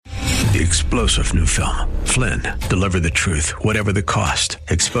The explosive new film, Flynn, deliver the truth, whatever the cost,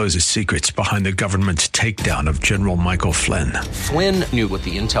 exposes secrets behind the government's takedown of General Michael Flynn. Flynn knew what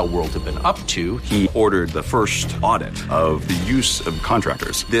the intel world had been up to. He ordered the first audit of the use of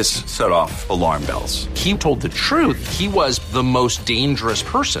contractors. This set off alarm bells. He told the truth. He was the most dangerous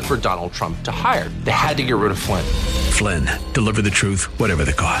person for Donald Trump to hire. They had to get rid of Flynn. Flynn, deliver the truth, whatever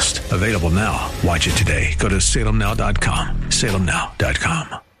the cost. Available now. Watch it today. Go to salemnow.com.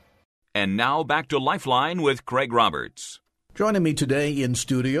 salemnow.com. And now back to Lifeline with Craig Roberts. Joining me today in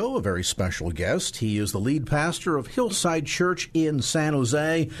studio, a very special guest. He is the lead pastor of Hillside Church in San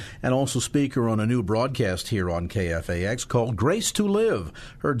Jose and also speaker on a new broadcast here on KFAX called Grace to Live,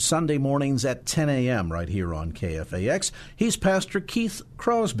 heard Sunday mornings at 10 a.m. right here on KFAX. He's Pastor Keith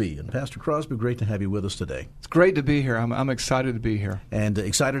Crosby. And Pastor Crosby, great to have you with us today. It's great to be here. I'm excited to be here. And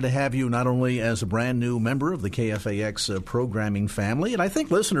excited to have you not only as a brand new member of the KFAX programming family, and I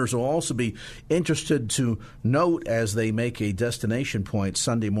think listeners will also be interested to note as they make a destination point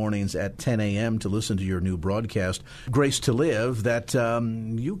Sunday mornings at 10 a.m. to listen to your new broadcast, Grace to Live, that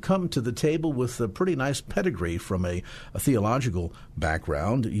you come to the table with a pretty nice pedigree from a theological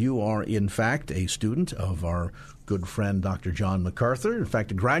background. You are, in fact, a student of our good friend Dr. John MacArthur, in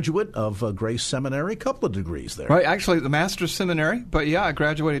fact, a graduate of Grace Seminary, a couple of degrees there. Right, actually the Master's Seminary, but yeah, I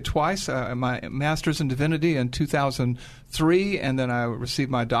graduated twice, my Master's in Divinity in 2003, and then I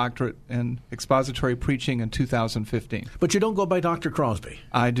received my doctorate in expository preaching in 2015. But you don't go by Dr. Crosby.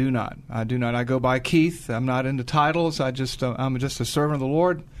 I do not. I go by Keith. I'm not into titles. I'm just a servant of the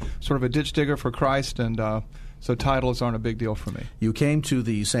Lord, sort of a ditch digger for Christ, and so titles aren't a big deal for me. You came to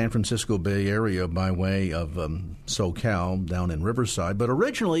the San Francisco Bay Area by way of SoCal down in Riverside, but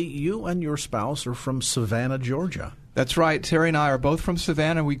originally you and your spouse are from Savannah, Georgia. That's right. Terry and I are both from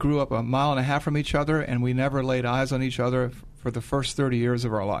Savannah. We grew up 1.5 miles from each other, and we never laid eyes on each other for the first 30 years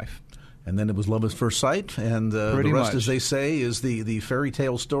of our life. And then it was love at first sight, and the rest, much, as they say, is the fairy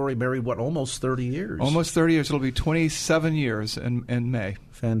tale story. Married, almost 30 years? Almost 30 years. It'll be 27 years in May.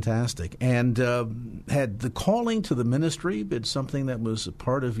 Fantastic. And had the calling to the ministry been something that was a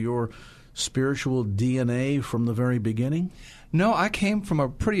part of your spiritual DNA from the very beginning? No, I came from a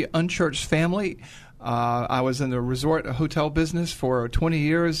pretty unchurched family. I was in the resort hotel business for 20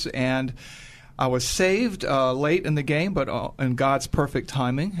 years, and I was saved late in the game, but in God's perfect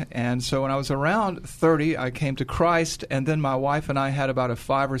timing. And so when I was around 30, I came to Christ, and then my wife and I had about a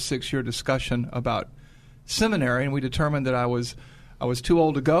 5 or 6 year discussion about seminary, and we determined that I was too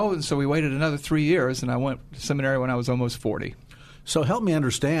old to go, and so we waited another 3 years, and I went to seminary when I was almost 40. So help me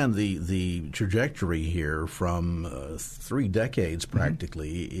understand the trajectory here from 3 decades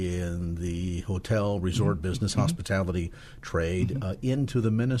practically in the hotel, resort business, hospitality trade into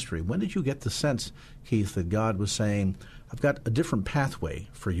the ministry. When did you get the sense, Keith, that God was saying, I've got a different pathway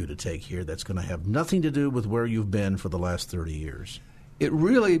for you to take here that's going to have nothing to do with where you've been for the last 30 years? It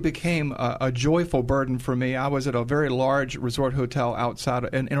really became a joyful burden for me. I was at a very large resort hotel outside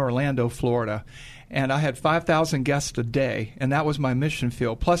in Orlando, Florida, and I had 5,000 guests a day, and that was my mission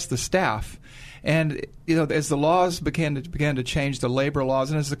field, plus the staff. And as the laws began to change, the labor laws,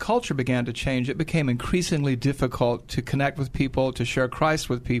 and as the culture began to change, it became increasingly difficult to connect with people, to share Christ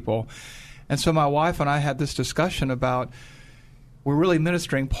with people. And so my wife and I had this discussion about we're really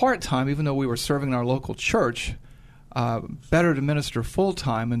ministering part-time, even though we were serving our local church. Better to minister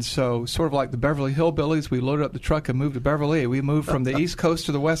full-time, and so sort of like the Beverly Hillbillies, we loaded up the truck and moved to Beverly. We moved from the East Coast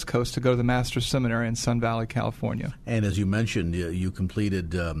to the West Coast to go to the Master's Seminary in Sun Valley, California. And as you mentioned, you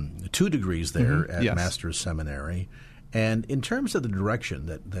completed 2 degrees there at Yes. Master's Seminary. And in terms of the direction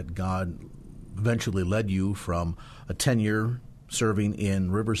that God eventually led you from a tenure serving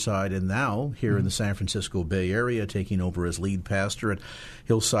in Riverside and now here in the San Francisco Bay Area, taking over as lead pastor at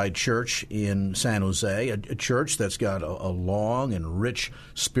Hillside Church in San Jose, a church that's got a long and rich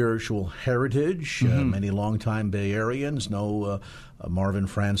spiritual heritage. Many longtime Bay Areans know Marvin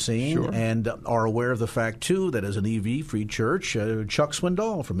Francine, Sure. and are aware of the fact, too, that as an EV-free church, Chuck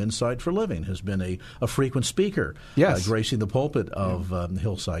Swindoll from Insight for Living has been a frequent speaker, Yes. gracing the pulpit of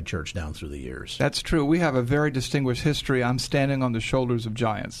Hillside Church down through the years. That's true. We have a very distinguished history. I'm standing on the shoulders of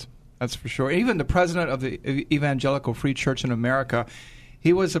giants. That's for sure. Even the president of the Evangelical Free Church in America,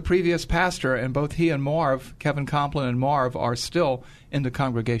 he was a previous pastor, and both he and Marv, Kevin Compline and Marv, are still in the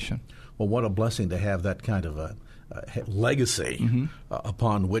congregation. Well, what a blessing to have that kind of legacy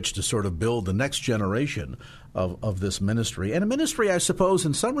upon which to sort of build the next generation of this ministry. And a ministry, I suppose,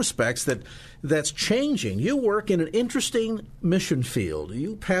 in some respects, that's changing. You work in an interesting mission field.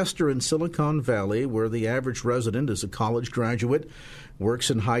 You pastor in Silicon Valley, where the average resident is a college graduate,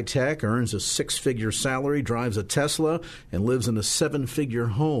 works in high tech, earns a 6-figure salary, drives a Tesla, and lives in a 7-figure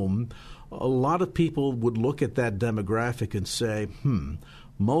home. A lot of people would look at that demographic and say,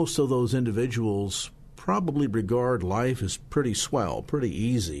 most of those individuals probably regard life as pretty swell, pretty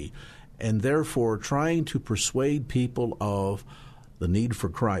easy, and therefore trying to persuade people of the need for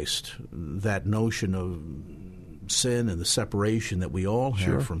Christ, that notion of sin and the separation that we all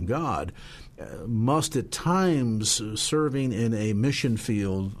have from God, must at times, serving in a mission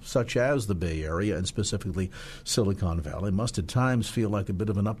field such as the Bay Area and specifically Silicon Valley, must at times feel like a bit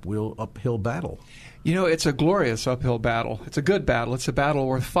of an uphill battle. You know, it's a glorious uphill battle. It's a good battle. It's a battle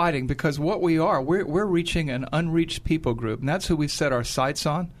worth fighting, because what we're reaching an unreached people group, and that's who we set our sights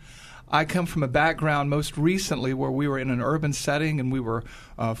on. I come from a background most recently where we were in an urban setting, and we were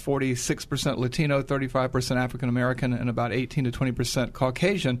 46% Latino, 35% African American, and about 18 to 20%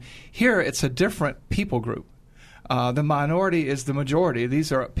 Caucasian. Here, it's a different people group. The minority is the majority.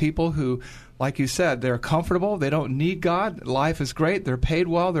 These are people who, like you said, they're comfortable. They don't need God. Life is great. They're paid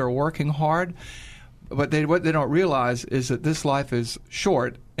well. They're working hard. But what they don't realize is that this life is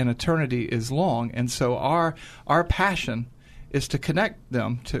short and eternity is long. And so our passion is to connect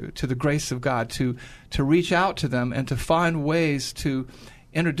them to the grace of God, to reach out to them and to find ways to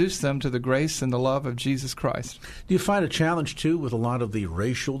introduce them to the grace and the love of Jesus Christ. Do you find a challenge, too, with a lot of the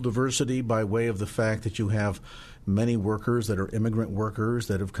racial diversity by way of the fact that you have many workers that are immigrant workers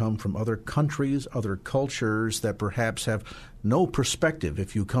that have come from other countries, other cultures that perhaps have no perspective?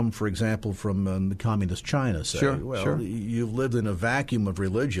 If you come, for example, from communist China, say, you've lived in a vacuum of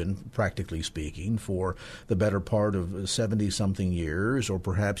religion, practically speaking, for the better part of 70-something years, or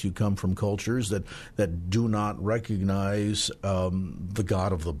perhaps you come from cultures that do not recognize the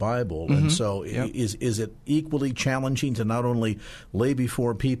God of the Bible. And so is it equally challenging to not only lay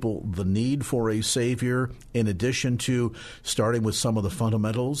before people the need for a Savior, in addition to starting with some of the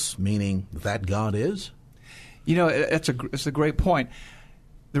fundamentals, meaning that God is? You know, it's a great point.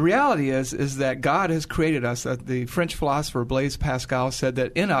 The reality is that God has created us. The French philosopher Blaise Pascal said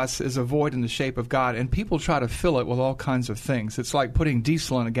that in us is a void in the shape of God, and people try to fill it with all kinds of things. It's like putting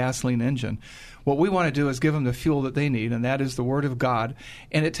diesel in a gasoline engine. What we want to do is give them the fuel that they need, and that is the Word of God.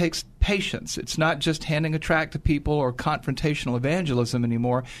 And it takes patience. It's not just handing a tract to people or confrontational evangelism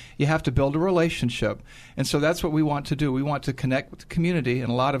anymore. You have to build a relationship. And so that's what we want to do. We want to connect with the community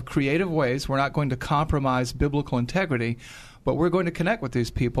in a lot of creative ways. We're not going to compromise biblical integrity, but we're going to connect with these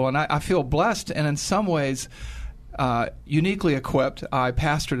people. And I feel blessed and in some ways uniquely equipped. I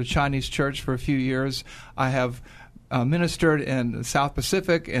pastored a Chinese church for a few years. I have ministered in the South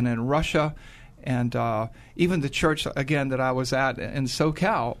Pacific and in Russia. And even the church, again, that I was at in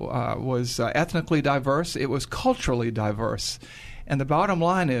SoCal was ethnically diverse. It was culturally diverse. And the bottom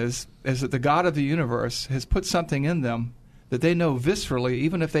line is that the God of the universe has put something in them that they know viscerally,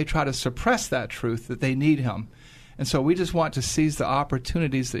 even if they try to suppress that truth, that they need Him. And so we just want to seize the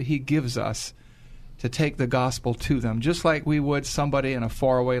opportunities that He gives us to take the gospel to them, just like we would somebody in a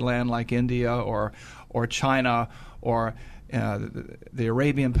faraway land like India or China or the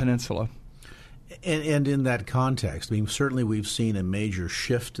Arabian Peninsula. And in that context, I mean, certainly we've seen a major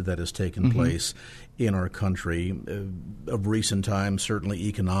shift that has taken place in our country of recent times, certainly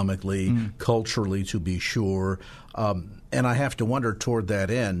economically, culturally, to be sure. And I have to wonder, toward that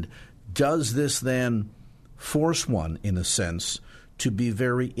end, does this then force one, in a sense, to be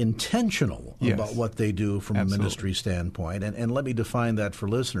very intentional about what they do from a ministry standpoint? And let me define that for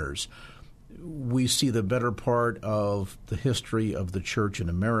listeners. We see the better part of the history of the church in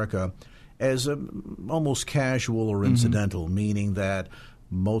America as almost casual or incidental, meaning that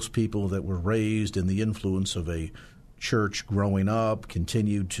most people that were raised in the influence of a church growing up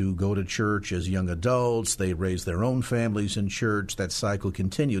continued to go to church as young adults. They raised their own families in church. That cycle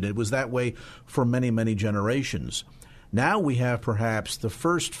continued. It was that way for many, many generations. Now we have perhaps the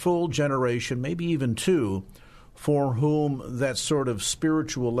first full generation, maybe even two, for whom that sort of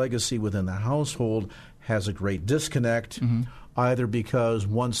spiritual legacy within the household has a great disconnect, either because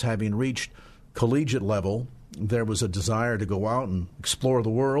once having reached collegiate level, there was a desire to go out and explore the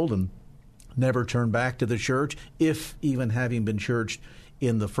world and never turn back to the church, if even having been churched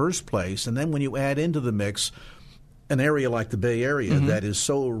in the first place. And then when you add into the mix an area like the Bay Area that is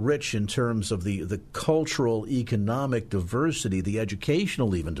so rich in terms of the cultural, economic diversity, the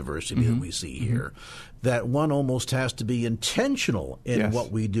educational even diversity that we see here, that one almost has to be intentional in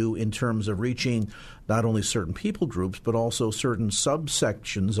what we do in terms of reaching not only certain people groups, but also certain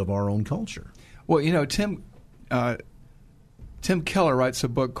subsections of our own culture. Well, Tim Keller writes a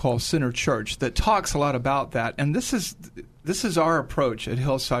book called Center Church that talks a lot about that, and this is our approach at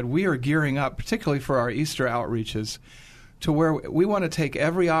Hillside. We are gearing up, particularly for our Easter outreaches, to where we want to take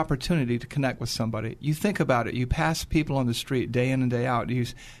every opportunity to connect with somebody. You think about it. You pass people on the street day in and day out. You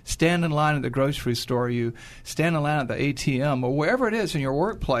stand in line at the grocery store. You stand in line at the ATM, or wherever it is in your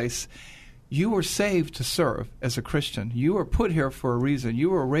workplace. You were saved to serve as a Christian. You were put here for a reason.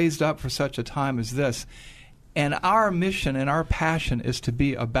 You were raised up for such a time as this. And our mission and our passion is to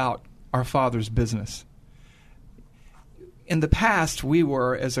be about our Father's business. In the past, we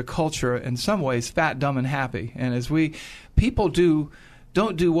were, as a culture, in some ways, fat, dumb, and happy. And as people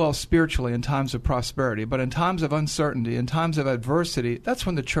don't do well spiritually in times of prosperity, but in times of uncertainty, in times of adversity, that's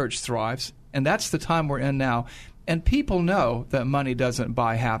when the church thrives. And that's the time we're in now. And people know that money doesn't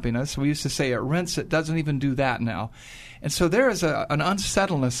buy happiness. We used to say it rents. It doesn't even do that now. And so there is an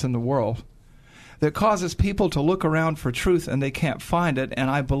unsettledness in the world that causes people to look around for truth and they can't find it. And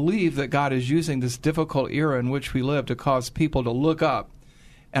I believe that God is using this difficult era in which we live to cause people to look up.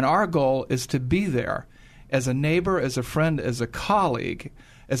 And our goal is to be there as a neighbor, as a friend, as a colleague,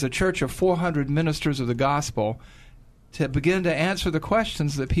 as a church of 400 ministers of the gospel, to begin to answer the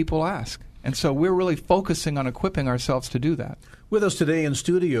questions that people ask. And so we're really focusing on equipping ourselves to do that. With us today in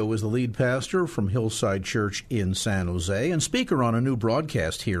studio is the lead pastor from Hillside Church in San Jose and speaker on a new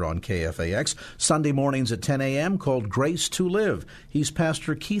broadcast here on KFAX, Sunday mornings at 10 a.m. called Grace to Live. He's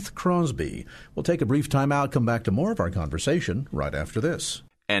Pastor Keith Crosby. We'll take a brief time out, come back to more of our conversation right after this.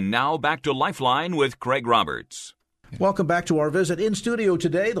 And now back to Lifeline with Craig Roberts. Welcome back to our visit. In studio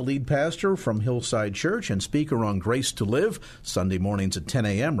today, the lead pastor from Hillside Church and speaker on Grace to Live, Sunday mornings at 10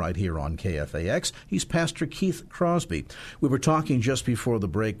 a.m. right here on KFAX. He's Pastor Keith Crosby. We were talking just before the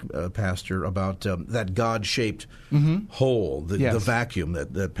break, Pastor, about that God-shaped hole, the vacuum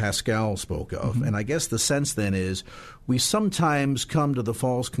that Pascal spoke of. And I guess the sense then is we sometimes come to the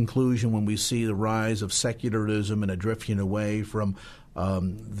false conclusion when we see the rise of secularism and a drifting away from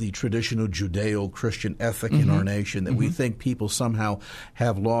the traditional Judeo-Christian ethic in our nation, that we think people somehow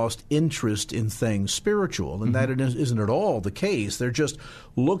have lost interest in things spiritual, and that it isn't at all the case. They're just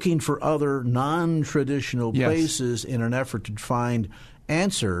looking for other non-traditional places in an effort to find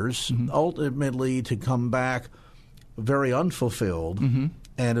answers, ultimately to come back very unfulfilled,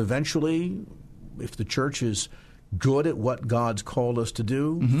 and eventually, if the church is good at what God's called us to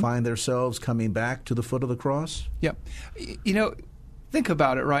do, find themselves coming back to the foot of the cross? Yep. Think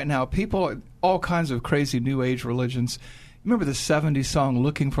about it right now. People, all kinds of crazy New Age religions. Remember the 70s song,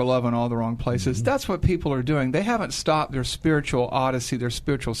 Looking for Love in All the Wrong Places? That's what people are doing. They haven't stopped their spiritual odyssey, their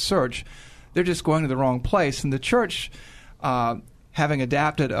spiritual search. They're just going to the wrong place. And the church, having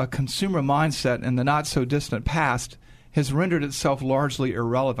adapted a consumer mindset in the not-so-distant past, has rendered itself largely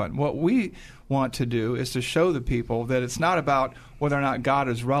irrelevant. What we want to do is to show the people that it's not about whether or not God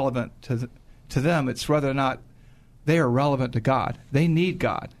is relevant to them. It's whether or not they are relevant to God. They need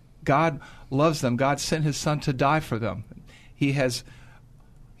God. God loves them. God sent His Son to die for them. He has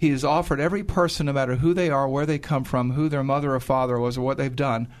offered every person, no matter who they are, where they come from, who their mother or father was, or what they've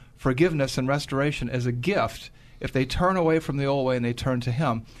done, forgiveness and restoration as a gift if they turn away from the old way and they turn to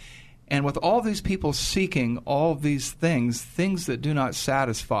Him. And with all these people seeking all these things that do not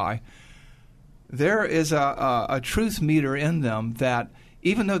satisfy, there is a truth meter in them that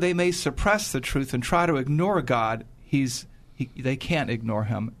even though they may suppress the truth and try to ignore God, they can't ignore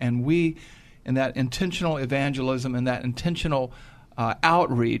Him. And we, in that intentional evangelism and that intentional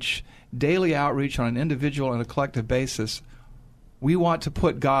outreach, daily outreach on an individual and a collective basis, we want to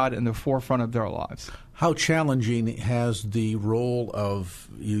put God in the forefront of their lives. How challenging has the role of,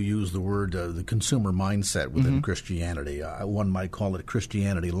 you use the word, the consumer mindset within Christianity? One might call it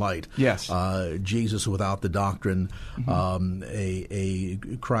Christianity light. Yes. Jesus without the doctrine, a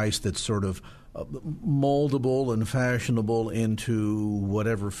Christ that's sort of moldable and fashionable into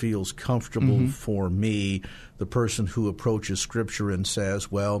whatever feels comfortable for me, the person who approaches Scripture and says,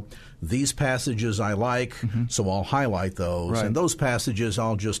 well, these passages I like, so I'll highlight those, and those passages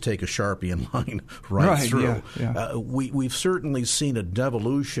I'll just take a Sharpie and line right through. Yeah. We've certainly seen a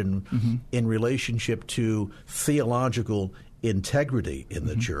devolution in relationship to theological integrity in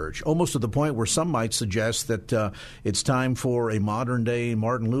the church, almost to the point where some might suggest that it's time for a modern-day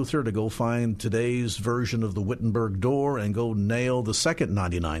Martin Luther to go find today's version of the Wittenberg door and go nail the second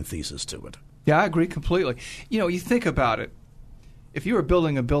 99 thesis to it. Yeah, I agree completely. You think about it. If you were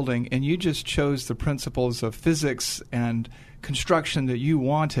building a building and you just chose the principles of physics and construction that you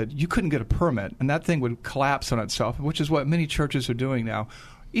wanted, you couldn't get a permit, and that thing would collapse on itself, which is what many churches are doing now.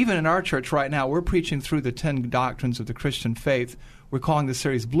 Even in our church right now, we're preaching through the 10 doctrines of the Christian faith. We're calling the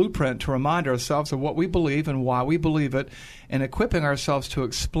series Blueprint to remind ourselves of what we believe and why we believe it, and equipping ourselves to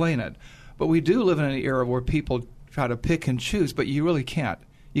explain it. But we do live in an era where people try to pick and choose, but you really can't.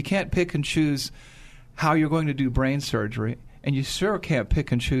 You can't pick and choose how you're going to do brain surgery, and you sure can't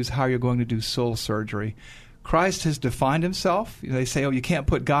pick and choose how you're going to do soul surgery. Christ has defined himself. They say, you can't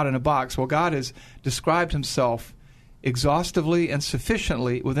put God in a box. Well, God has described himself exhaustively and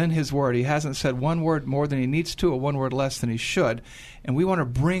sufficiently within his word. He hasn't said one word more than he needs to or one word less than he should. And we want to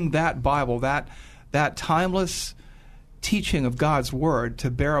bring that Bible, that timeless teaching of God's word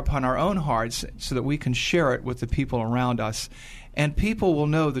to bear upon our own hearts so that we can share it with the people around us. And people will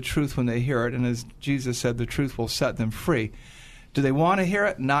know the truth when they hear it. And as Jesus said, the truth will set them free. Do they want to hear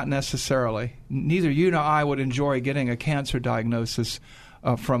it? Not necessarily. Neither you nor I would enjoy getting a cancer diagnosis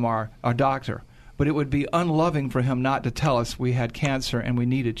from our doctor. But it would be unloving for him not to tell us we had cancer and we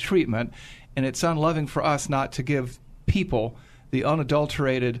needed treatment. And it's unloving for us not to give people the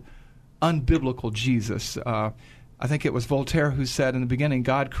unadulterated, unbiblical Jesus. I think it was Voltaire who said in the beginning,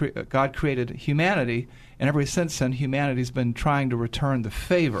 God created humanity, and ever since then, humanity's been trying to return the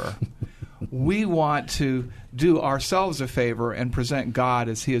favor. We want to do ourselves a favor and present God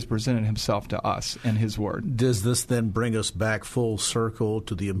as he has presented himself to us in his word. Does this then bring us back full circle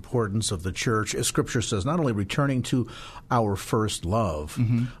to the importance of the church, as Scripture says, not only returning to our first love,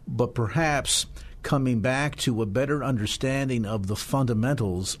 but perhaps coming back to a better understanding of the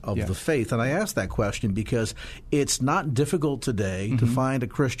fundamentals of the faith? And I ask that question because it's not difficult today to find a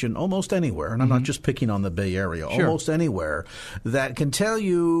Christian almost anywhere, and I'm not just picking on the Bay Area, almost anywhere, that can tell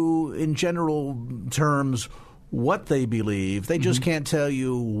you in general terms what they believe. They just can't tell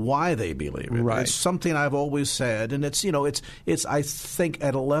you why they believe it. Right. It's something I've always said, and it's I think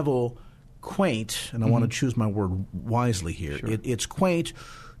at a level quaint, and I want to choose my word wisely here. Sure. It's quaint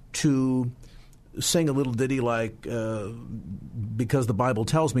to sing a little ditty like because the Bible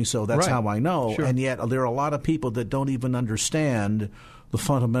tells me so, that's how I know. Sure. And yet there are a lot of people that don't even understand the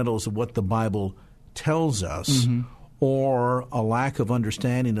fundamentals of what the Bible tells us, or a lack of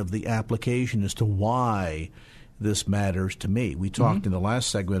understanding of the application as to why this matters to me. We talked in the last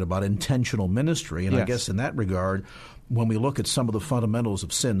segment about intentional ministry, and I guess in that regard, when we look at some of the fundamentals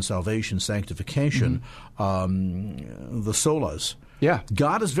of sin, salvation, sanctification, the solas,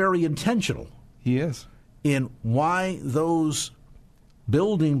 God is very intentional. He is. In why those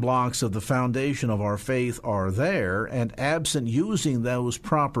building blocks of the foundation of our faith are there, and absent using those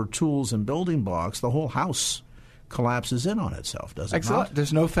proper tools and building blocks, the whole house collapses in on itself, does it not?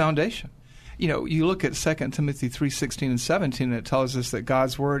 There's no foundation. You look at 2 Timothy 3:16 and 17, and it tells us that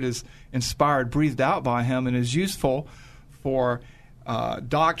God's word is inspired, breathed out by him, and is useful for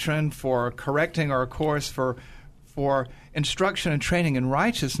doctrine, for correcting our course, for instruction and training in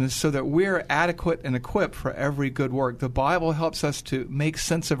righteousness, so that we're adequate and equipped for every good work. The Bible helps us to make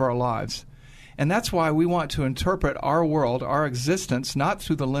sense of our lives. And that's why we want to interpret our world, our existence, not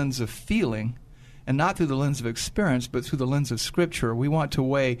through the lens of feeling and not through the lens of experience, but through the lens of Scripture. We want to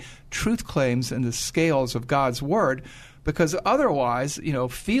weigh truth claims in the scales of God's Word, because otherwise,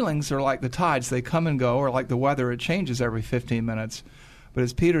 feelings are like the tides. They come and go, or like the weather, it changes every 15 minutes. But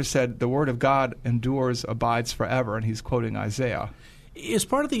as Peter said, the Word of God endures, abides forever, and he's quoting Isaiah. Is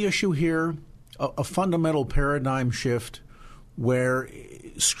part of the issue here a fundamental paradigm shift where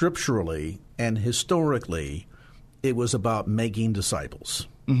scripturally and historically it was about making disciples?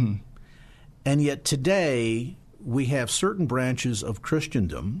 And yet today we have certain branches of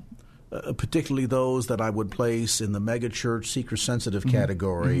Christendom, particularly those that I would place in the megachurch, seeker-sensitive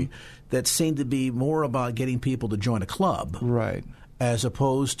category, that seem to be more about getting people to join a club. Right. As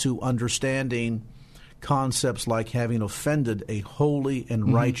opposed to understanding concepts like having offended a holy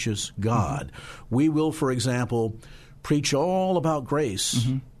and righteous God. We will, for example, preach all about grace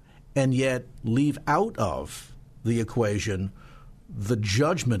and yet leave out of the equation the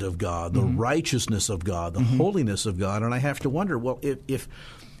judgment of God, the righteousness of God, the holiness of God. And I have to wonder, well, if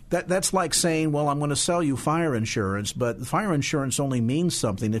that's like saying, well, I'm going to sell you fire insurance, but fire insurance only means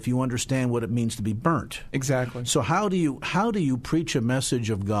something if you understand what it means to be burnt. Exactly. So how do you preach a message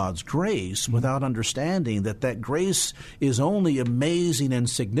of God's grace without understanding that grace is only amazing and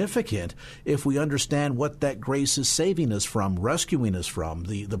significant if we understand what that grace is saving us from, rescuing us from,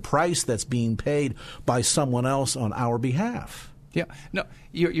 the price that's being paid by someone else on our behalf? Yeah, no,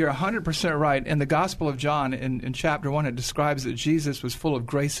 you're 100% right. In the Gospel of John, in chapter 1, it describes that Jesus was full of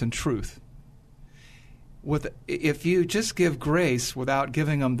grace and truth. if you just give grace without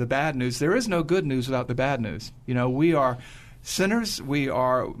giving them the bad news, there is no good news without the bad news. We are sinners. We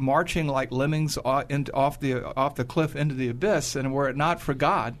are marching like lemmings off the cliff into the abyss, and were it not for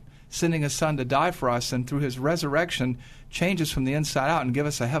God sending His Son to die for us and through His resurrection change us from the inside out and give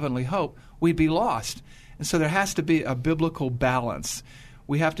us a heavenly hope, we'd be lost. And so there has to be a biblical balance.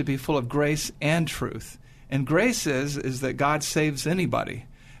 We have to be full of grace and truth. And grace is that God saves anybody.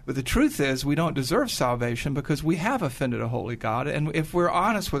 But the truth is we don't deserve salvation because we have offended a holy God. And if we're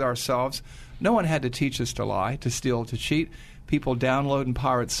honest with ourselves, no one had to teach us to lie, to steal, to cheat. People download and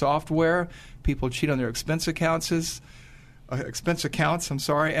pirate software. People cheat on their expense accounts.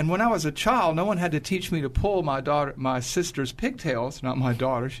 And when I was a child, no one had to teach me to pull my sister's pigtails. Not my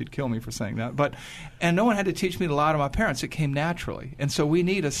daughter; she'd kill me for saying that. And no one had to teach me to lie to my parents. It came naturally. And so we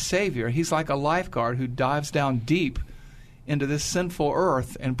need a Savior. He's like a lifeguard who dives down deep into this sinful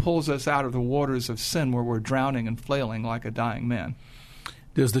earth and pulls us out of the waters of sin where we're drowning and flailing like a dying man.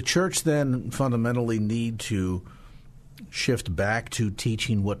 Does the church then fundamentally need to shift back to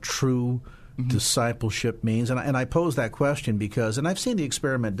teaching what true discipleship means? And I pose that question because, and I've seen the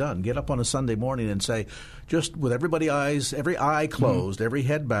experiment done, get up on a Sunday morning and say, just with every eye closed, every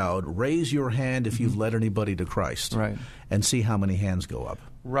head bowed, raise your hand if you've led anybody to Christ. Right. And see how many hands go up.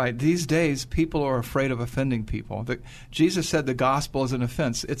 Right. These days, people are afraid of offending people. Jesus said the gospel is an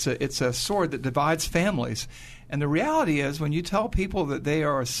offense. It's a sword that divides families. And the reality is, when you tell people that they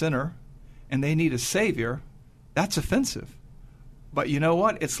are a sinner and they need a Savior, that's offensive. But you know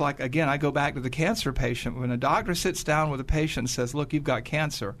what? It's like, again, I go back to the cancer patient. When a doctor sits down with a patient and says, look, you've got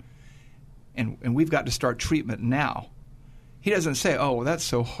cancer, and we've got to start treatment now, he doesn't say, oh, well, that's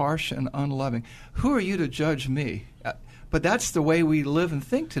so harsh and unloving. Who are you to judge me? But that's the way we live and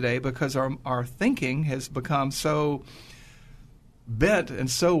think today because our thinking has become so bent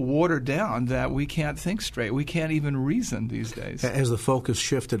and so watered down that we can't think straight. We can't even reason these days. Has the focus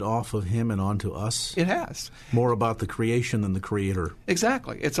shifted off of Him and onto us? It has. More about the creation than the Creator.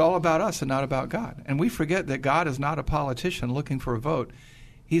 Exactly. It's all about us and not about God. And we forget that God is not a politician looking for a vote.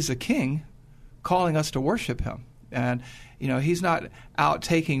 He's a king calling us to worship Him. And, He's not out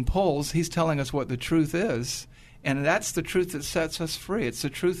taking polls. He's telling us what the truth is. And that's the truth that sets us free. It's the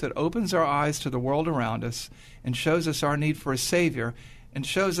truth that opens our eyes to the world around us and shows us our need for a Savior and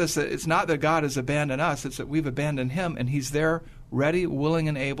shows us that it's not that God has abandoned us, it's that we've abandoned Him, and He's there ready, willing,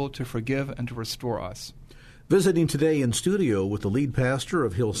 and able to forgive and to restore us. Visiting today in studio with the lead pastor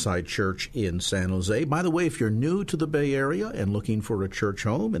of Hillside Church in San Jose. By the way, if you're new to the Bay Area and looking for a church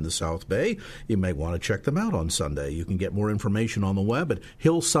home in the South Bay, you may want to check them out on Sunday. You can get more information on the web at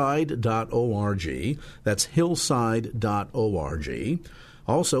hillside.org. That's hillside.org.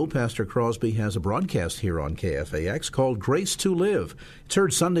 Also, Pastor Crosby has a broadcast here on KFAX called Grace to Live. It's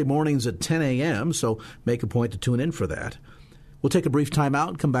heard Sunday mornings at 10 a.m., so make a point to tune in for that. We'll take a brief time out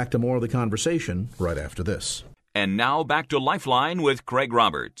and come back to more of the conversation right after this. And now back to Lifeline with Craig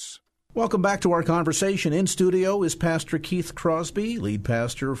Roberts. Welcome back to our conversation. In studio is Pastor Keith Crosby, lead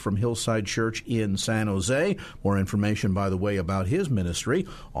pastor from Hillside Church in San Jose. More information, by the way, about his ministry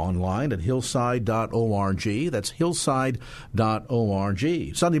online at hillside.org. That's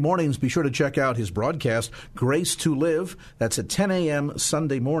hillside.org. Sunday mornings, be sure to check out his broadcast, Grace to Live. That's at 10 a.m.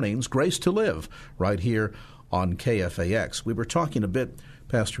 Sunday mornings, Grace to Live, right here on KFAX. We were talking a bit,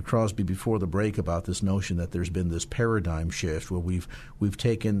 Pastor Crosby, before the break about this notion that there's been this paradigm shift where we've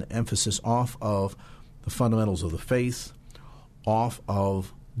taken emphasis off of the fundamentals of the faith, off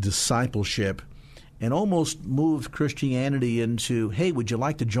of discipleship, and almost moved Christianity into, hey, would you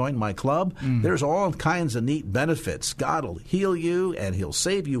like to join my club? There's all kinds of neat benefits. God will heal you, and He'll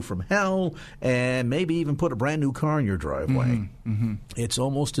save you from hell, and maybe even put a brand new car in your driveway. It's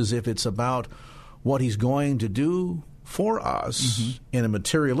almost as if it's about what He's going to do for us in a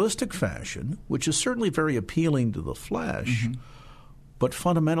materialistic fashion, which is certainly very appealing to the flesh, but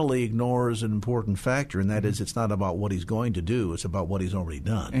fundamentally ignores an important factor, and that is it's not about what He's going to do, it's about what He's already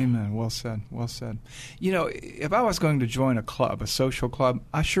done. Amen. Well said. Well said. If I was going to join a club, a social club,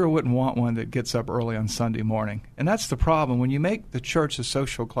 I sure wouldn't want one that gets up early on Sunday morning. And that's the problem. When you make the church a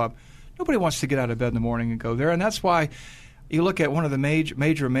social club, nobody wants to get out of bed in the morning and go there, and that's why you look at one of the major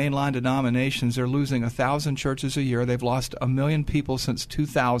mainline denominations, they're losing 1,000 churches a year. They've lost 1 million people since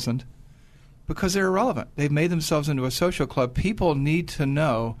 2000 because they're irrelevant. They've made themselves into a social club. People need to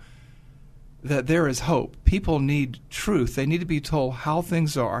know that there is hope. People need truth. They need to be told how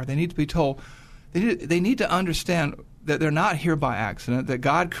things are. They need to be told, they need to understand that they're not here by accident, that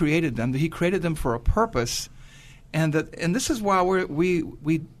God created them, that He created them for a purpose, and this is why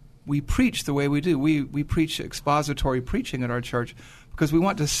we preach the way we do. We preach expository preaching at our church because we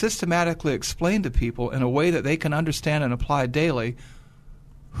want to systematically explain to people in a way that they can understand and apply daily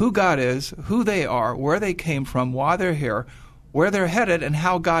who God is, who they are, where they came from, why they're here, where they're headed, and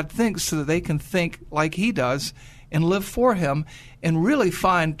how God thinks, so that they can think like He does and live for Him and really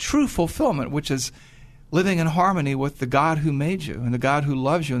find true fulfillment, which is living in harmony with the God who made you and the God who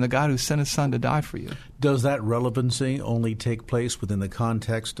loves you and the God who sent His Son to die for you. Does that relevancy only take place within the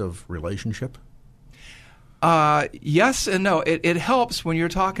context of relationship? Yes and no. It helps when you're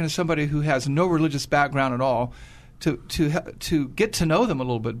talking to somebody who has no religious background at all to get to know them a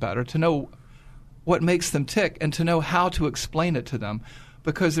little bit better, to know what makes them tick, and to know how to explain it to them,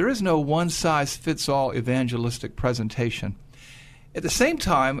 because there is no one-size-fits-all evangelistic presentation. At the same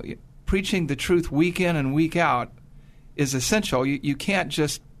time, preaching the truth week in and week out is essential. You can't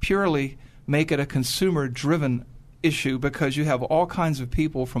just purely make it a consumer-driven issue, because you have all kinds of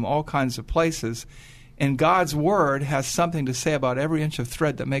people from all kinds of places, and God's Word has something to say about every inch of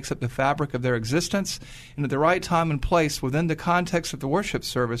thread that makes up the fabric of their existence. And at the right time and place, within the context of the worship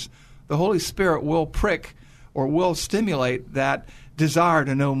service, the Holy Spirit will prick or will stimulate that desire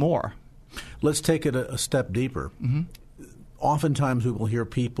to know more. Let's take it a step deeper. Mm-hmm. Oftentimes we will hear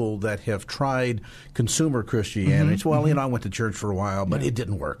people that have tried consumer Christianity. Mm-hmm. Well, I went to church for a while, but it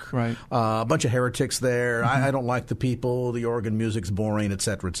didn't work. Right. A bunch of heretics there. Mm-hmm. I don't like the people. The organ music's boring, et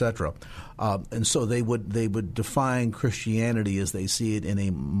cetera, et cetera. And so they would define Christianity as they see it in a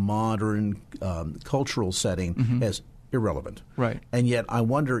modern cultural setting as irrelevant. Right. And yet I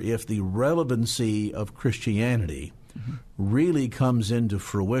wonder if the relevancy of Christianity really comes into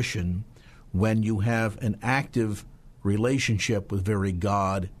fruition when you have an active relationship with very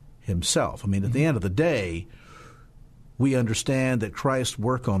God Himself. I mean, at the end of the day, we understand that Christ's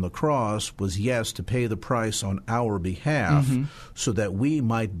work on the cross was, yes, to pay the price on our behalf so that we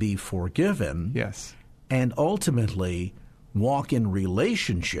might be forgiven. Yes. And ultimately walk in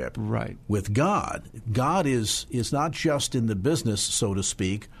relationship with God. God is not just in the business, so to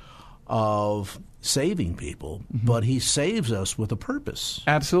speak, of saving people, but He saves us with a purpose.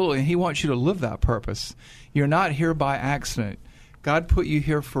 Absolutely, and He wants you to live that purpose. You're not here by accident. God put you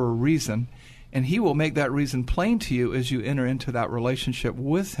here for a reason, and He will make that reason plain to you as you enter into that relationship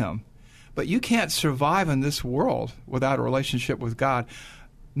with Him. But you can't survive in this world without a relationship with God.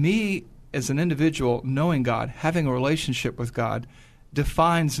 Me, as an individual, knowing God, having a relationship with God,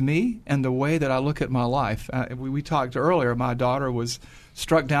 defines me and the way that I look at my life. We talked earlier, my daughter was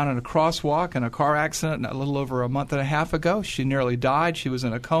struck down in a crosswalk in a car accident a little over a month and a half ago. She nearly died. She was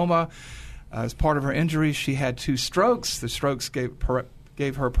in a coma. As part of her injuries, she had 2 strokes. The strokes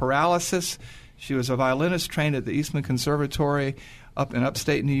gave her paralysis. She was a violinist trained at the Eastman Conservatory up in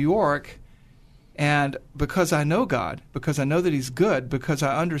upstate New York. And because I know God, because I know that He's good, because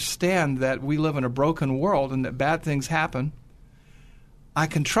I understand that we live in a broken world and that bad things happen, I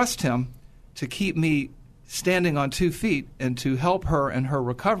can trust Him to keep me standing on 2 feet and to help her in her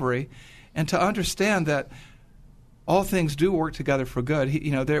recovery, and to understand that all things do work together for good.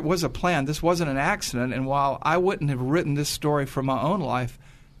 There was a plan. This wasn't an accident, and while I wouldn't have written this story for my own life,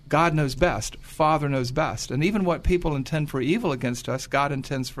 God knows best. Father knows best. And even what people intend for evil against us, God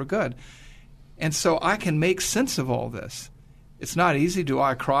intends for good. And so I can make sense of all this. It's not easy. Do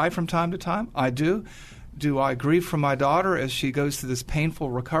I cry from time to time? I do. Do I grieve for my daughter as she goes through this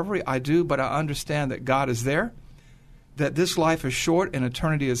painful recovery? I do, but I understand that God is there, that this life is short and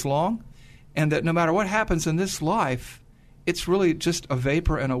eternity is long, and that no matter what happens in this life, it's really just a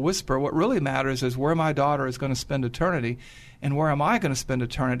vapor and a whisper. What really matters is where my daughter is going to spend eternity, and where am I going to spend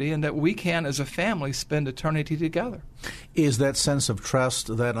eternity, and that we can, as a family, spend eternity together. Is that sense of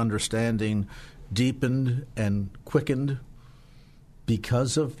trust, that understanding, deepened and quickened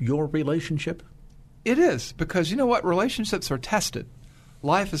because of your relationship? It is, because you know what? Relationships are tested.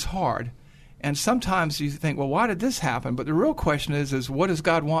 Life is hard. And sometimes you think, well, why did this happen? But the real question is what does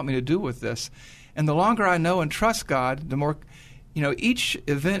God want me to do with this? And the longer I know and trust God, the more, each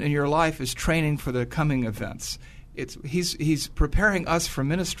event in your life is training for the coming events. He's preparing us for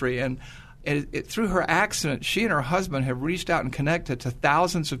ministry. And through her accident, she and her husband have reached out and connected to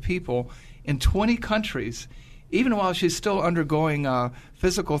thousands of people in 20 countries. Even while she's still undergoing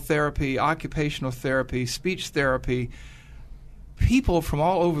physical therapy, occupational therapy, speech therapy, people from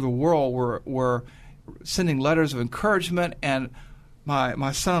all over the world were sending letters of encouragement, and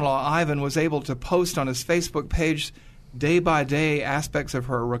my son-in-law Ivan was able to post on his Facebook page day by day aspects of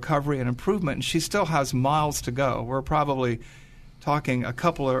her recovery and improvement, and she still has miles to go. We're probably talking a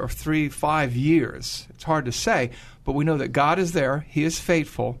couple or 3, 5 years. It's hard to say, but we know that God is there, He is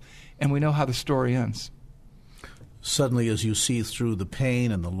faithful, and we know how the story ends. suddenly, as you see through the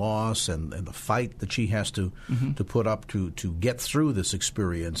pain and the loss and the fight that she has to put up to get through this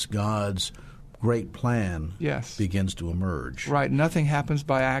experience, God's great plan begins to emerge. Right. Nothing happens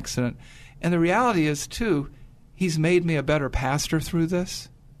by accident. And the reality is, too, He's made me a better pastor through this.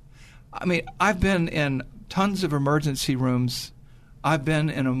 I mean, I've been in tons of emergency rooms. I've been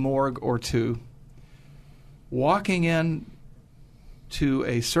in a morgue or two. Walking in to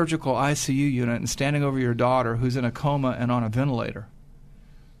a surgical ICU unit and standing over your daughter who's in a coma and on a ventilator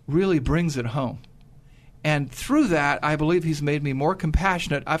really brings it home. And through that, I believe He's made me more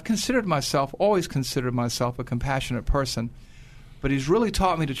compassionate. I've always considered myself a compassionate person, but He's really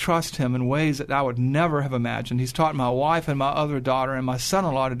taught me to trust Him in ways that I would never have imagined. He's taught my wife and my other daughter and my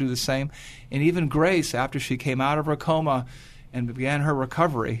son-in-law to do the same, and even Grace, after she came out of her coma and began her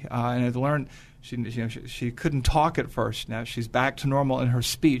recovery and had learned. She couldn't talk at first. Now she's back to normal in her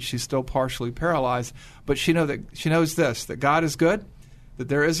speech. She's still partially paralyzed, but she knows this: that God is good, that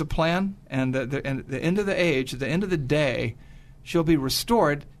there is a plan, and that at the end of the age, at the end of the day, she'll be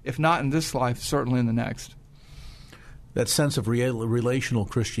restored. If not in this life, certainly in the next. That sense of relational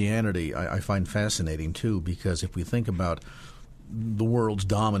Christianity I find fascinating too, because if we think about the world's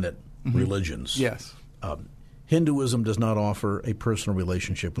dominant religions, yes. Hinduism does not offer a personal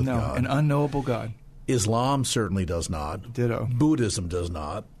relationship with God. No, an unknowable God. Islam certainly does not. Ditto. Buddhism does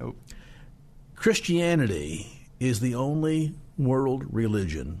not. Nope. Christianity is the only world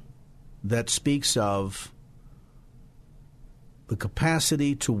religion that speaks of the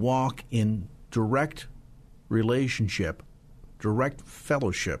capacity to walk in direct relationship, direct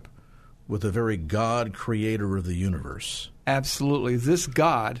fellowship with the very God, creator of the universe. Absolutely. This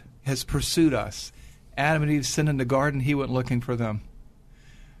God has pursued us. Adam and Eve sinned in the garden. He went looking for them.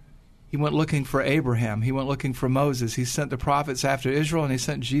 He went looking for Abraham. He went looking for Moses. He sent the prophets after Israel, and He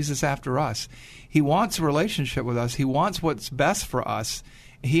sent Jesus after us. He wants a relationship with us. He wants what's best for us.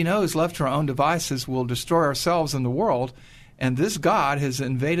 He knows left to our own devices we'll destroy ourselves and the world, and this God has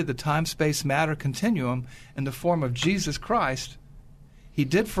invaded the time-space-matter continuum in the form of Jesus Christ. He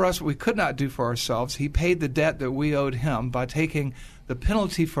did for us what we could not do for ourselves. He paid the debt that we owed Him by taking the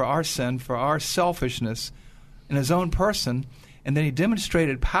penalty for our sin, for our selfishness in His own person, and then He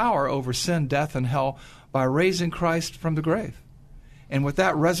demonstrated power over sin, death, and hell by raising Christ from the grave. And with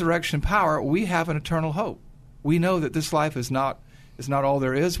that resurrection power, we have an eternal hope. We know that this life is not all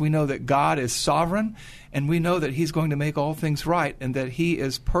there is. We know that God is sovereign, and we know that He's going to make all things right, and that He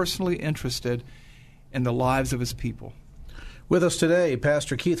is personally interested in the lives of His people. With us today,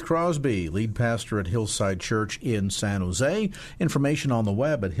 Pastor Keith Crosby, lead pastor at Hillside Church in San Jose. Information on the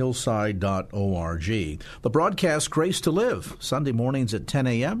web at hillside.org. The broadcast, Grace to Live, Sunday mornings at 10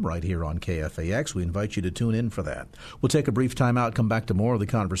 a.m. right here on KFAX. We invite you to tune in for that. We'll take a brief time out, come back to more of the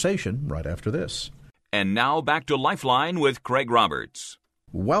conversation right after this. And now back to Lifeline with Craig Roberts.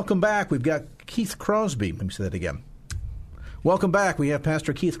 Welcome back. We've got Keith Crosby. Let me say that again. Welcome back. We have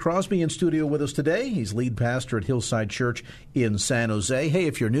Pastor Keith Crosby in studio with us today. He's lead pastor at Hillside Church in San Jose. Hey,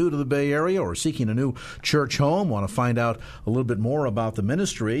 if you're new to the Bay Area or seeking a new church home, want to find out a little bit more about the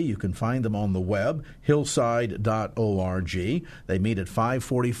ministry, you can find them on the web, hillside.org. They meet at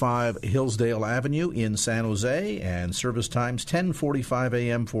 545 Hillsdale Avenue in San Jose, and service times 10:45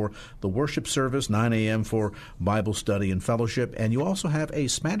 a.m. for the worship service, 9 a.m. for Bible study and fellowship. And you also have a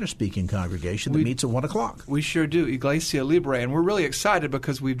Spanish-speaking congregation that meets at 1 o'clock. We sure do, Iglesia Libre. And we're really excited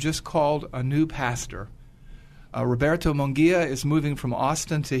because we've just called a new pastor. Roberto Munguia is moving from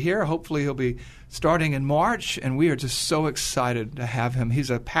Austin to here. Hopefully he'll be starting in March, and we are just so excited to have him. He's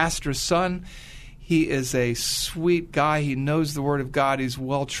a pastor's son. He is a sweet guy. He knows the Word of God. He's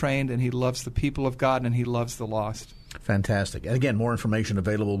well-trained, and he loves the people of God, and he loves the lost. Fantastic. And again, more information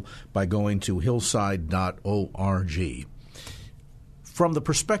available by going to hillside.org. From the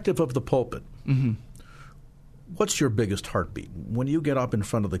perspective of the pulpit, what's your biggest heartbeat when you get up in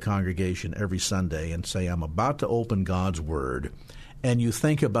front of the congregation every Sunday and say, I'm about to open God's Word, and you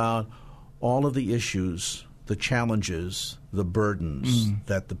think about all of the issues, the challenges, the burdens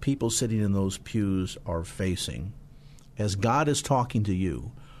that the people sitting in those pews are facing? As God is talking to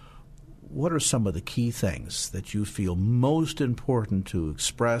you, what are some of the key things that you feel most important to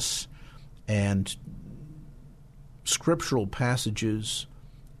express, and scriptural passages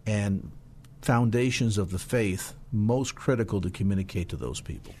and foundations of the faith most critical to communicate to those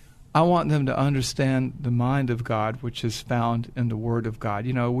people? I want them to understand the mind of God, which is found in the Word of God.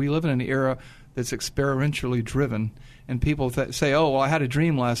 You know, we live in an era that's experientially driven, and people say, oh, well, I had a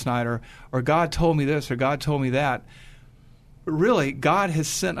dream last night, or God told me this, or God told me that. But really, God has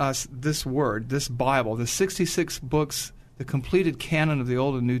sent us this Word, this Bible, the 66 books, the completed canon of the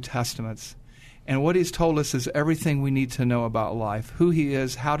Old and New Testaments. And what he's told us is everything we need to know about life, who he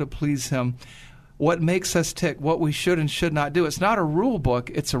is, how to please him, what makes us tick, what we should and should not do. It's not a rule book.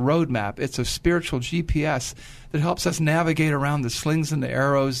 It's a roadmap. It's a spiritual GPS that helps us navigate around the slings and the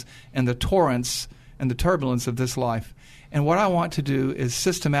arrows and the torrents and the turbulence of this life. And what I want to do is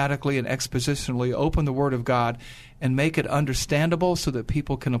systematically and expositionally open the Word of God and make it understandable so that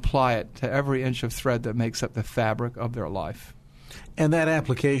people can apply it to every inch of thread that makes up the fabric of their life. And that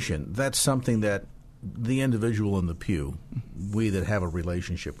application, that's something that the individual in the pew, we that have a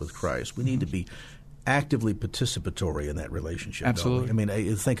relationship with Christ, we need to be actively participatory in that relationship. Absolutely. I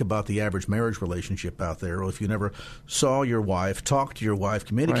mean, think about the average marriage relationship out there. Or if you never saw your wife, talked to your wife,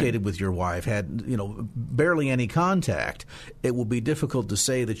 communicated with your wife, had barely any contact, it will be difficult to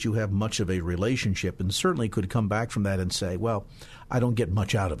say that you have much of a relationship, and certainly could come back from that and say, well, I don't get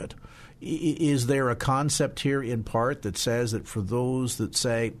much out of it. Is there a concept here in part that says that for those that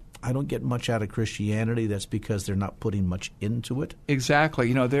say, I don't get much out of Christianity, that's because they're not putting much into it?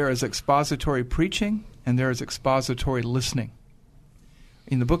 Exactly. There is expository preaching and there is expository listening.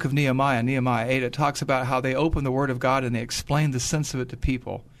 In the book of Nehemiah 8, it talks about how they opened the Word of God and they explained the sense of it to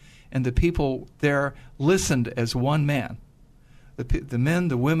people. And the people there listened as one man, the men,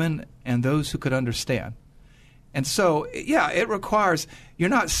 the women, and those who could understand. And so, it requires, you're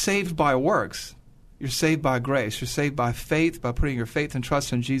not saved by works. You're saved by grace. You're saved by faith, by putting your faith and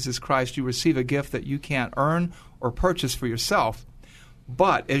trust in Jesus Christ. You receive a gift that you can't earn or purchase for yourself.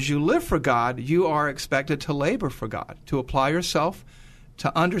 But as you live for God, you are expected to labor for God, to apply yourself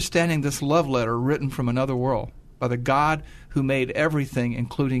to understanding this love letter written from another world by the God who made everything,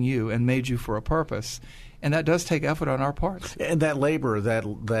 including you, and made you for a purpose. And that does take effort on our part. And that labor,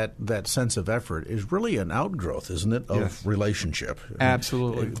 that sense of effort is really an outgrowth, isn't it, of relationship?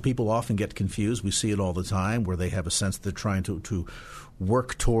 Absolutely. People often get confused. We see it all the time where they have a sense they're trying to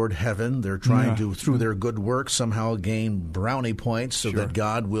work toward heaven. They're trying to, through their good works, somehow gain brownie points so that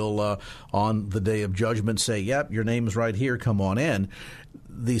God will, on the day of judgment, say, yep, your name's right here, come on in.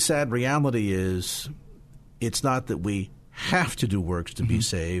 The sad reality is it's not that we have to do works to be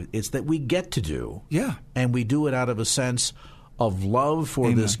saved. It's that we get to do. Yeah. And we do it out of a sense of love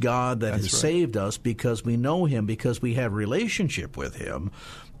for this God that has saved us because we know him, because we have relationship with him.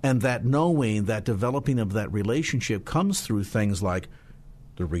 And that knowing, that developing of that relationship comes through things like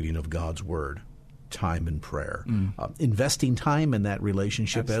the reading of God's Word, time in prayer, investing time in that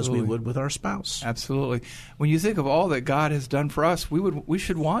relationship as we would with our spouse. Absolutely. When you think of all that God has done for us, we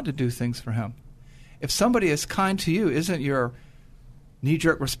should want to do things for him. If somebody is kind to you, isn't your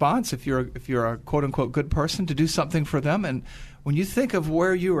knee-jerk response, if you're a quote-unquote good person, to do something for them? And when you think of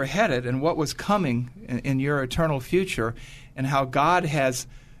where you were headed and what was coming in your eternal future and how God has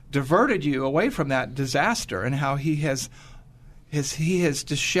diverted you away from that disaster and how he has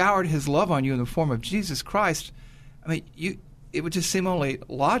just showered his love on you in the form of Jesus Christ, I mean, it would just seem only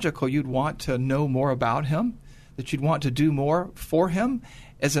logical you'd want to know more about him, that you'd want to do more for him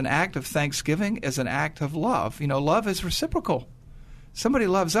as an act of thanksgiving, as an act of love. Love is reciprocal. Somebody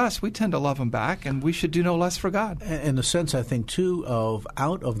loves us, we tend to love them back, and we should do no less for God. And the sense, I think, too, of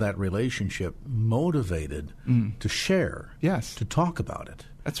out of that relationship, motivated to share, to talk about it.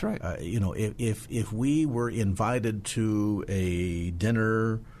 That's right. If we were invited to a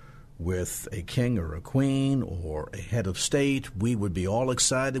dinner with a king or a queen or a head of state, we would be all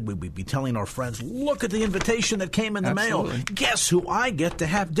excited. We would be telling our friends, look at the invitation that came in the mail. Guess who I get to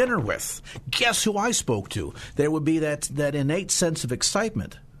have dinner with? Guess who I spoke to? There would be that innate sense of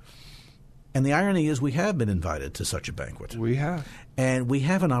excitement. And the irony is we have been invited to such a banquet. We have. And we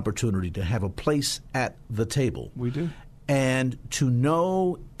have an opportunity to have a place at the table. We do. And to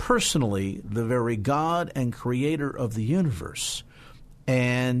know personally the very God and creator of the universe.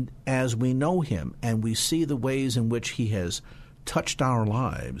 And as we know him and we see the ways in which he has touched our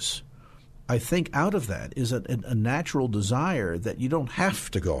lives, I think out of that is a natural desire that you don't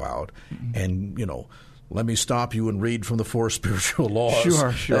have to go out and, let me stop you and read from the 4 spiritual laws.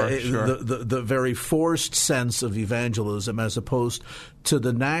 Sure. The very forced sense of evangelism as opposed to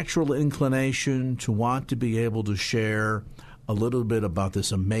the natural inclination to want to be able to share a little bit about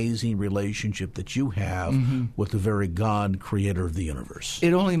this amazing relationship that you have with the very God, creator of the universe.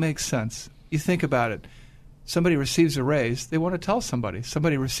 It only makes sense. You think about it. Somebody receives a raise, they want to tell somebody.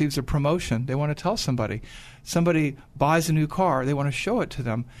 Somebody receives a promotion, they want to tell somebody. Somebody buys a new car, they want to show it to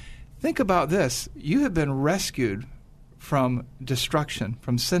them. Think about this. You have been rescued from destruction,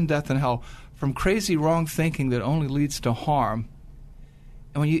 from sin, death, and hell, from crazy wrong thinking that only leads to harm.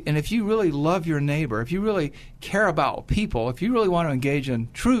 And if you really love your neighbor, if you really care about people, if you really want to engage in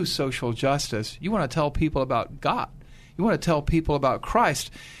true social justice, you want to tell people about God. You want to tell people about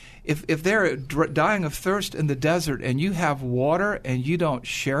Christ. if they're dying of thirst in the desert and you have water and you don't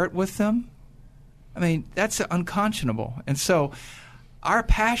share it with them, I mean, that's unconscionable. And so our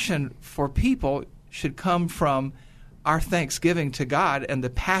passion for people should come from our thanksgiving to God and the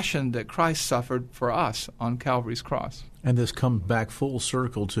passion that Christ suffered for us on Calvary's cross. And this comes back full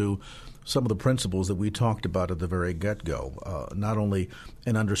circle to some of the principles that we talked about at the very get-go, not only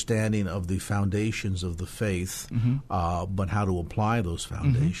an understanding of the foundations of the faith, but how to apply those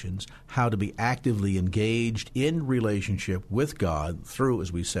foundations, how to be actively engaged in relationship with God through,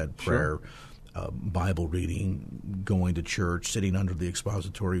 as we said, prayer, Bible reading, going to church, sitting under the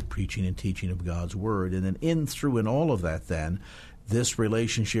expository preaching and teaching of God's Word. And then in all of that, then, this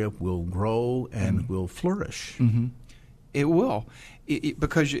relationship will grow and will flourish. It will,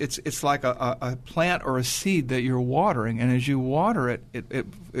 because it's like a plant or a seed that you're watering, and as you water it,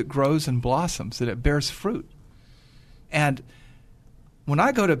 it grows and blossoms, and it bears fruit. And when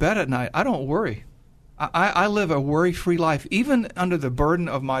I go to bed at night, I don't worry. I live a worry-free life. Even under the burden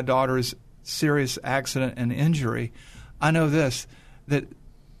of my daughter's serious accident and injury, I know this, that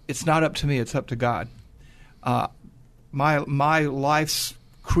it's not up to me, it's up to God. My life's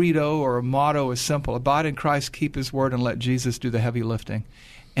credo or motto is simple: abide in Christ, keep His word, and let Jesus do the heavy lifting.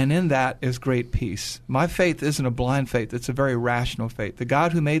 And in that is great peace. My faith isn't a blind faith. It's a very rational faith. The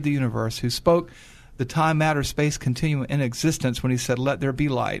God who made the universe, who spoke the time, matter, space continuum in existence when He said, let there be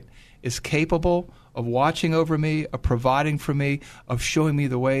light, is capable of watching over me, of providing for me, of showing me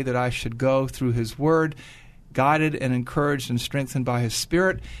the way that I should go through His word, guided and encouraged and strengthened by His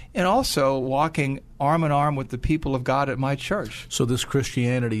Spirit, and also walking arm in arm with the people of God at my church. So this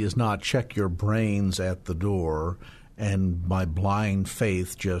Christianity is not check your brains at the door and by blind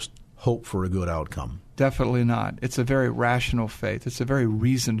faith just hope for a good outcome. Definitely not. It's a very rational faith. It's a very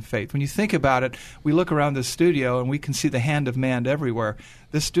reasoned faith. When you think about it, we look around this studio and we can see the hand of man everywhere.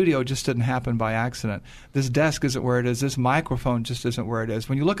 This studio just didn't happen by accident. This desk isn't where it is. This microphone just isn't where it is.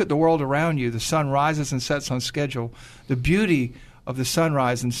 When you look at the world around you, the sun rises and sets on schedule. The beauty of the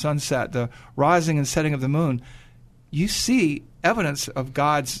sunrise and sunset, the rising and setting of the moon, you see evidence of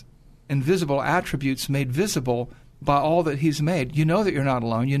God's invisible attributes made visible by all that He's made. You know that you're not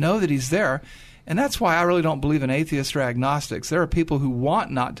alone. You know that He's there. And that's why I really don't believe in atheists or agnostics. There are people who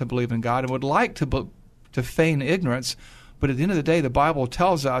want not to believe in God and would like to feign ignorance. But at the end of the day, the Bible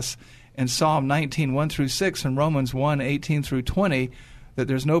tells us in Psalm 19, 1 through 6, and Romans 1, 18 through 20, that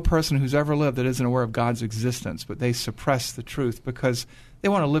there's no person who's ever lived that isn't aware of God's existence, but they suppress the truth because they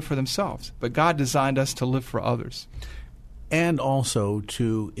want to live for themselves. But God designed us to live for others. And also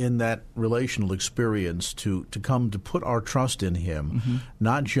to, in that relational experience, to come to put our trust in Him,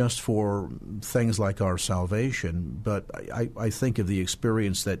 not just for things like our salvation, but I think of the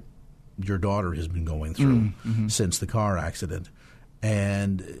experience that your daughter has been going through since the car accident,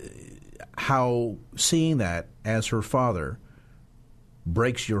 and how seeing that as her father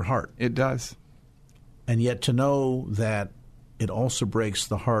breaks your heart. It does. And yet to know that it also breaks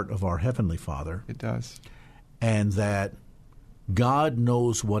the heart of our Heavenly Father. It does. And that God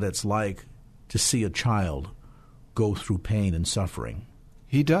knows what it's like to see a child go through pain and suffering.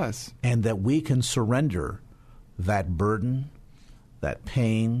 He does. And that we can surrender that burden, that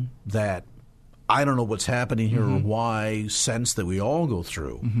pain, that I don't know what's happening here or why sense that we all go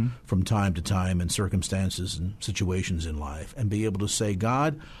through from time to time in circumstances and situations in life, and be able to say,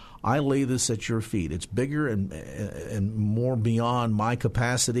 God, I lay this at your feet. It's bigger and more beyond my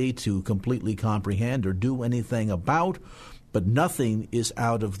capacity to completely comprehend or do anything about, but nothing is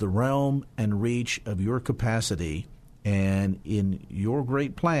out of the realm and reach of your capacity. And in your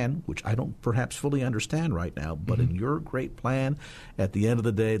great plan, which I don't perhaps fully understand right now, but in your great plan, at the end of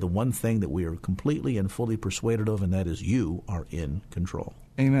the day, the one thing that we are completely and fully persuaded of, and that is you are in control.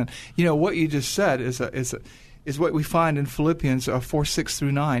 Amen. You know, what you just said is what we find in Philippians 4, 6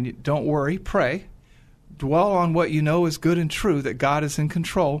 through 9. Don't worry, pray. Dwell on what you know is good and true, that God is in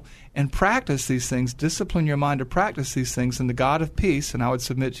control, and practice these things. Discipline your mind to practice these things, and the God of peace, and I would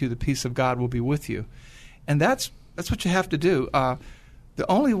submit to you, the peace of God will be with you. And that's what you have to do. The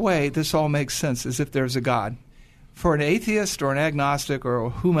only way this all makes sense is if there's a God. For an atheist or an agnostic or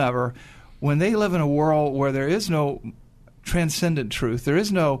whomever, when they live in a world where there is no transcendent truth, there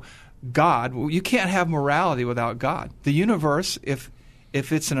is no God, you can't have morality without God. The universe, if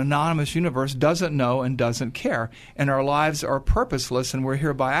it's an anonymous universe, doesn't know and doesn't care. And our lives are purposeless and we're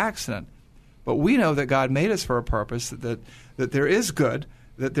here by accident. But we know that God made us for a purpose, that there is good,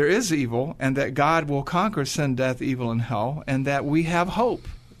 that there is evil, and that God will conquer sin, death, evil, and hell, and that we have hope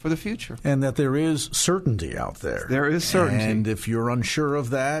for the future. And that there is certainty out there. There is certainty. And if you're unsure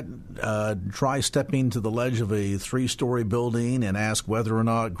of that, try stepping to the ledge of a 3-story building and ask whether or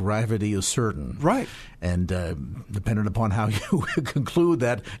not gravity is certain. Right. And depending upon how you conclude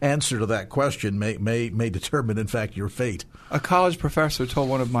that answer to that question may determine, in fact, your fate. A college professor told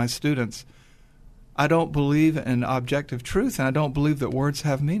one of my students, I don't believe in objective truth, and I don't believe that words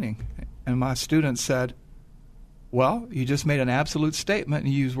have meaning. And my student said, well, you just made an absolute statement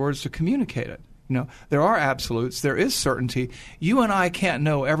and you use words to communicate it. You know, there are absolutes. There is certainty. You and I can't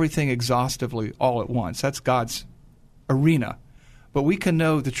know everything exhaustively all at once. That's God's arena. But we can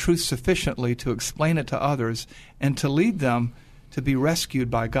know the truth sufficiently to explain it to others and to lead them to be rescued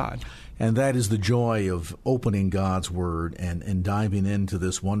by God. And that is the joy of opening God's Word and diving into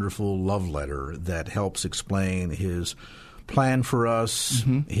this wonderful love letter that helps explain His plan for us,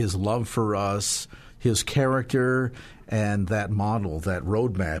 His love for us, His character, and that model, that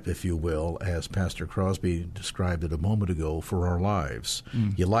roadmap, if you will, as Pastor Crosby described it a moment ago, for our lives.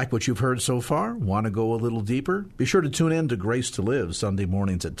 You like what you've heard so far? Want to go a little deeper? Be sure to tune in to Grace to Live Sunday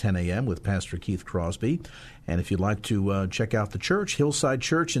mornings at 10 a.m. with Pastor Keith Crosby. And if you'd like to check out the church, Hillside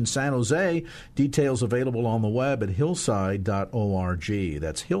Church in San Jose, details available on the web at hillside.org.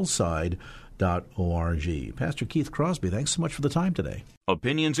 That's hillside.org. Pastor Keith Crosby, thanks so much for the time today.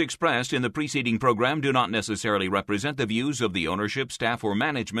 Opinions expressed in the preceding program do not necessarily represent the views of the ownership, staff, or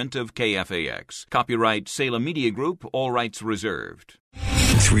management of KFAX. Copyright Salem Media Group, all rights reserved.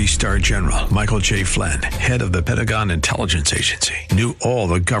 3-star General Michael J. Flynn, head of the Pentagon Intelligence Agency, knew all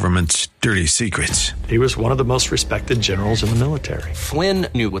the government's dirty secrets. He was one of the most respected generals in the military. Flynn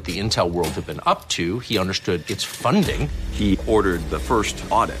knew what the intel world had been up to. He understood its funding. He ordered the first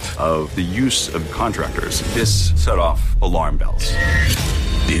audit of the use of contractors. This set off alarm bells.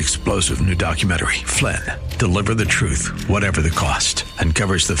 The explosive new documentary, Flynn, Deliver the Truth, Whatever the Cost,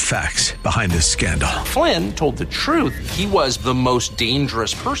 uncovers the facts behind this scandal. Flynn told the truth. He was the most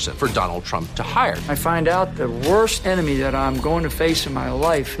dangerous person for Donald Trump to hire. I find out the worst enemy that I'm going to face in my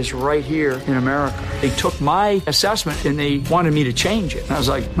life is right here in America. They took my assessment and they wanted me to change it. And I was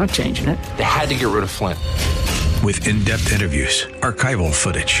like, I'm not changing it. They had to get rid of Flynn. With in-depth interviews, archival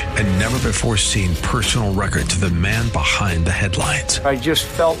footage, and never-before-seen personal records of the man behind the headlines. I just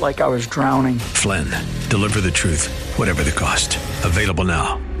felt like I was drowning. Flynn, Deliver the Truth, Whatever the Cost. Available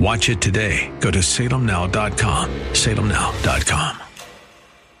now. Watch it today. Go to salemnow.com. salemnow.com.